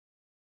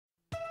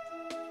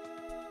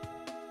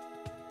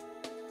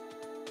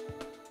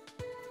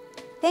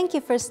Thank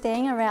you for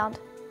staying around.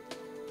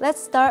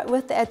 Let's start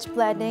with the edge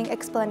blending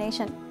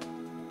explanation.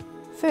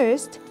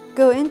 First,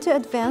 go into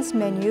Advanced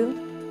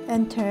menu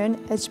and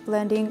turn Edge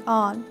Blending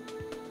on.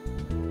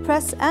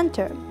 Press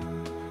Enter.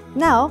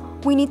 Now,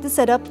 we need to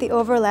set up the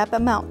overlap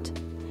amount.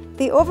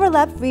 The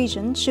overlap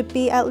region should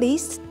be at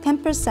least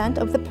 10%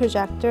 of the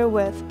projector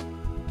width.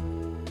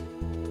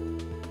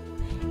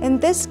 In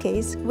this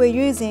case, we're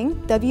using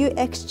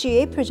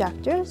WXGA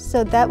projector,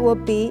 so that will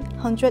be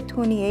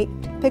 128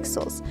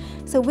 pixels.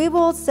 So we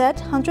will set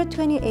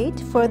 128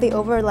 for the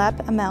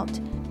overlap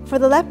amount. For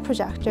the left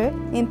projector,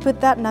 input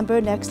that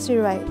number next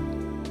to right.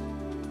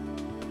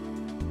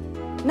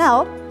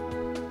 Now,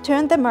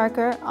 turn the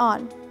marker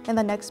on in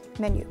the next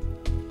menu.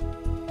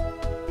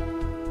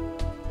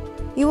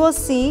 You will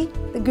see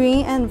the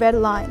green and red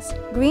lines.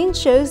 Green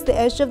shows the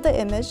edge of the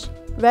image,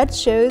 red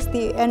shows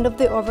the end of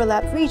the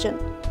overlap region.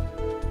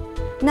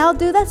 Now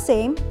do the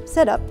same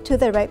setup to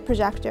the right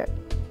projector.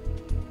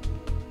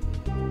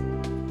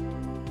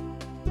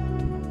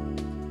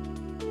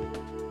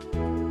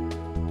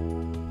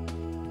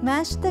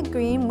 Match the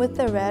green with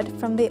the red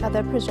from the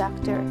other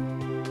projector.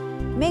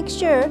 Make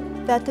sure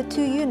that the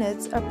two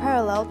units are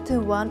parallel to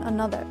one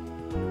another.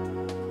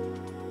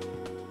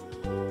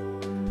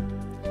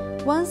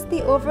 Once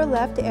the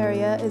overlapped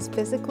area is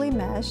physically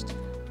matched,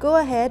 go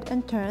ahead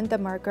and turn the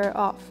marker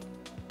off.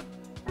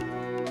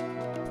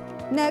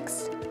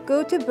 Next,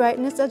 go to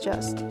Brightness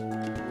Adjust.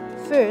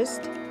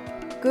 First,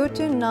 go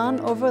to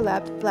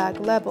Non-Overlapped Black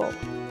Level.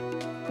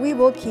 We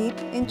will keep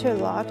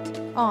Interlocked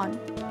on.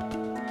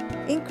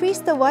 Increase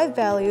the white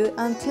value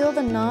until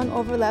the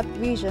non-overlapped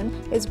region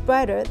is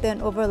brighter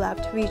than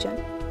overlapped region.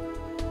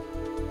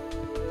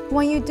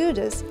 When you do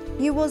this,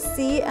 you will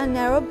see a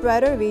narrow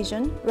brighter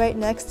region right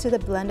next to the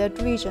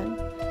blended region.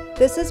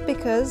 This is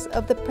because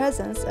of the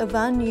presence of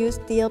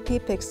unused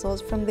DLP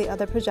pixels from the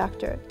other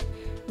projector.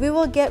 We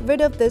will get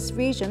rid of this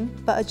region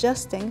by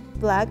adjusting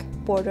Black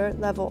Border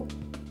Level.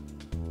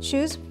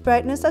 Choose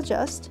Brightness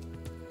Adjust.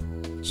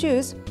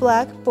 Choose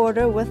Black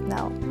Border Width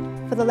now.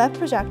 For the left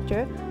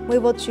projector, we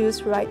will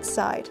choose Right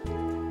Side.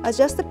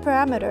 Adjust the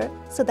parameter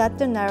so that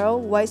the narrow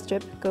white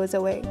strip goes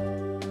away.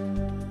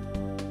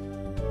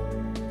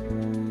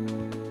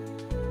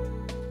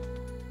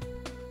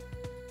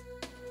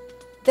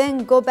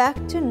 Then go back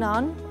to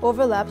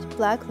Non-Overlapped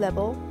Black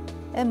Level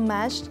and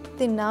match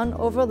the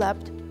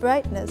non-overlapped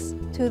brightness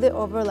to the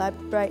overlapped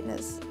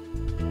brightness.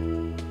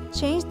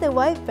 Change the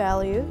white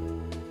value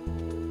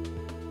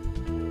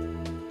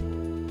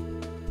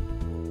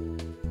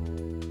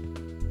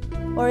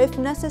or if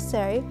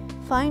necessary,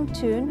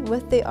 fine-tune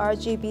with the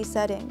RGB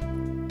setting.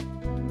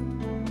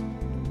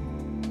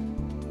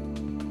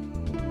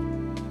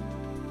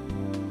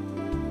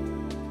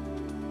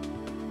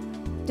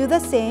 Do the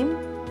same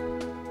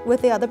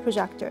with the other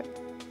projector.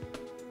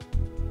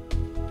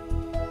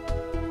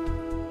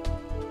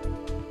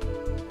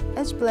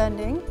 Edge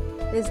blending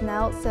is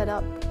now set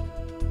up.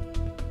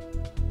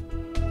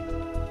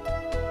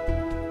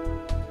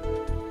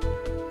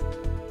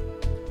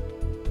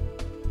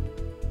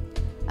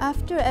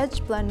 After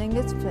edge blending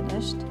is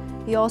finished,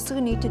 you also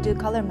need to do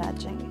color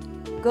matching.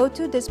 Go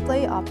to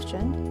Display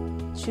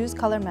option, choose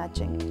Color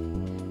Matching,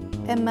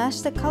 and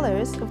match the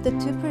colors of the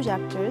two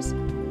projectors,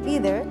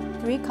 either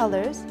 3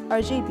 colors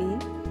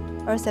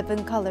RGB or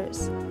 7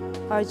 colors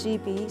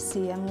RGB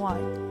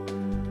CMY.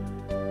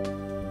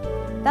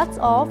 That's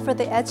all for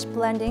the edge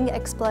blending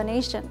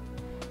explanation.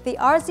 The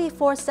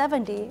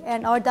RZ470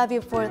 and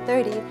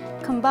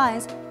RW430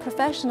 combines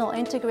professional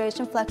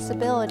integration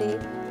flexibility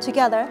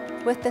together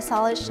with the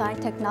solid shine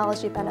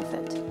technology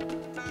benefit.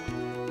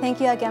 Thank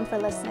you again for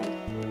listening.